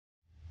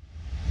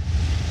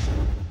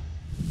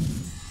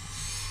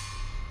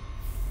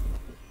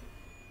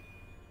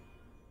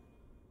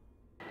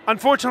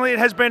Unfortunately, it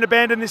has been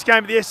abandoned this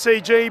game at the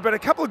SCG, but a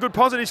couple of good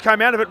positives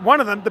came out of it. One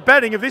of them, the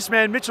batting of this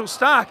man, Mitchell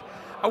Starc.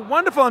 A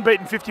wonderful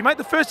unbeaten 50, mate.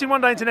 The first in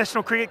one-day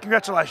international cricket.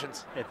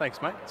 Congratulations. Yeah,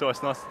 thanks, mate. It's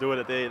always nice to do it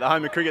at the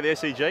home of cricket, the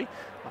SCG.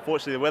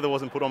 Unfortunately, the weather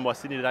wasn't put on by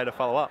Sydney today to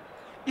follow up.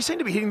 You seem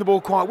to be hitting the ball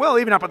quite well,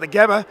 even up at the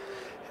Gabba.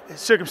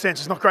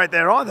 Circumstances not great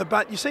there either,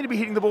 but you seem to be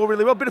hitting the ball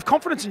really well. Bit of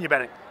confidence in your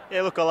batting.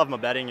 Yeah, look, I love my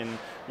batting and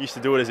used to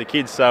do it as a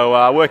kid, so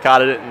I work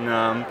hard at it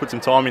and put some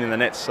time in the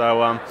nets.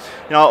 So,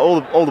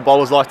 all the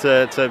bowlers like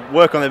to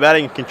work on their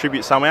batting and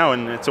contribute somehow,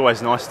 and it's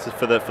always nice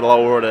for the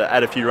lower order to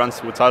add a few runs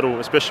to a total,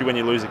 especially when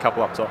you lose a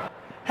couple up top.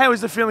 How is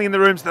the feeling in the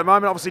rooms at the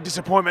moment? Obviously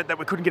disappointment that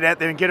we couldn't get out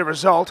there and get a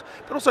result,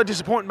 but also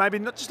disappointment maybe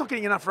not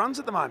getting enough runs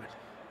at the moment.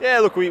 Yeah,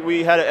 look,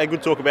 we had a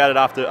good talk about it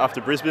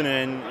after Brisbane,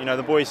 and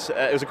the boys.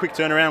 It was a quick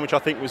turnaround, which I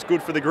think was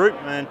good for the group,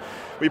 and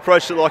we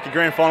approached it like a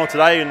grand final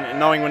today, and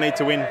knowing we need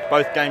to win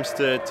both games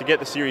to get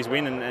the series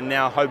win, and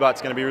now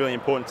Hobart's going to be really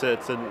important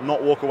to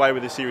not walk away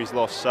with the series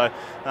loss. So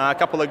a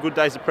couple of good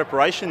days of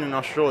preparation, and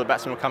I'm sure the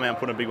batsmen will come out and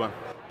put in a big one.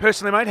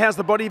 Personally, mate, how's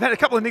the body? You've had a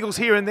couple of niggles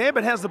here and there,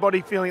 but how's the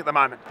body feeling at the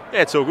moment?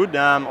 Yeah, it's all good.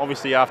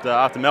 Obviously,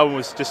 after Melbourne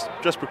was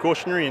just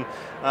precautionary,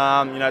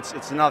 and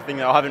it's another thing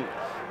that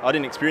I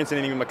didn't experience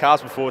anything with my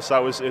calves before,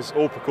 so it was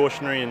all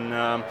precautionary, and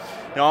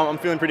I'm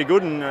feeling pretty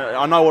good, and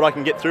I know what I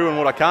can get through and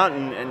what I can't,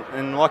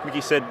 and like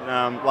Mickey said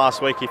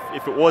last week,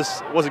 if it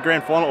was a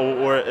grand final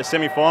or a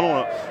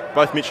semi-final,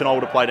 both Mitch and I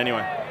would have played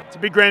anyway. It's a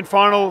big grand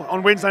final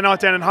on Wednesday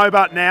night down in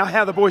Hobart now.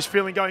 How are the boys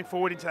feeling going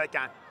forward into that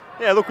game?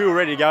 Yeah, look, we were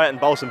ready to go out and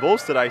bowl some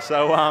balls today,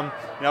 so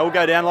we'll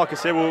go down, like I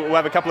said, we'll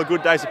have a couple of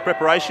good days of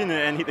preparation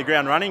and hit the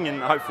ground running,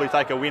 and hopefully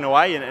take a win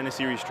away and a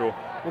series draw.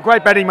 Well,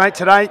 great batting, mate,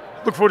 today.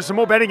 Look forward to some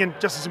more batting and,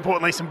 just as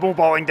importantly, some ball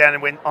bowling down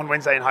on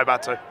Wednesday in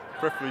Hobart too.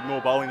 Preferably more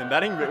bowling than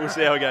batting, but we'll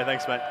see how we go.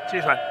 Thanks, mate.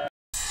 Cheers, mate.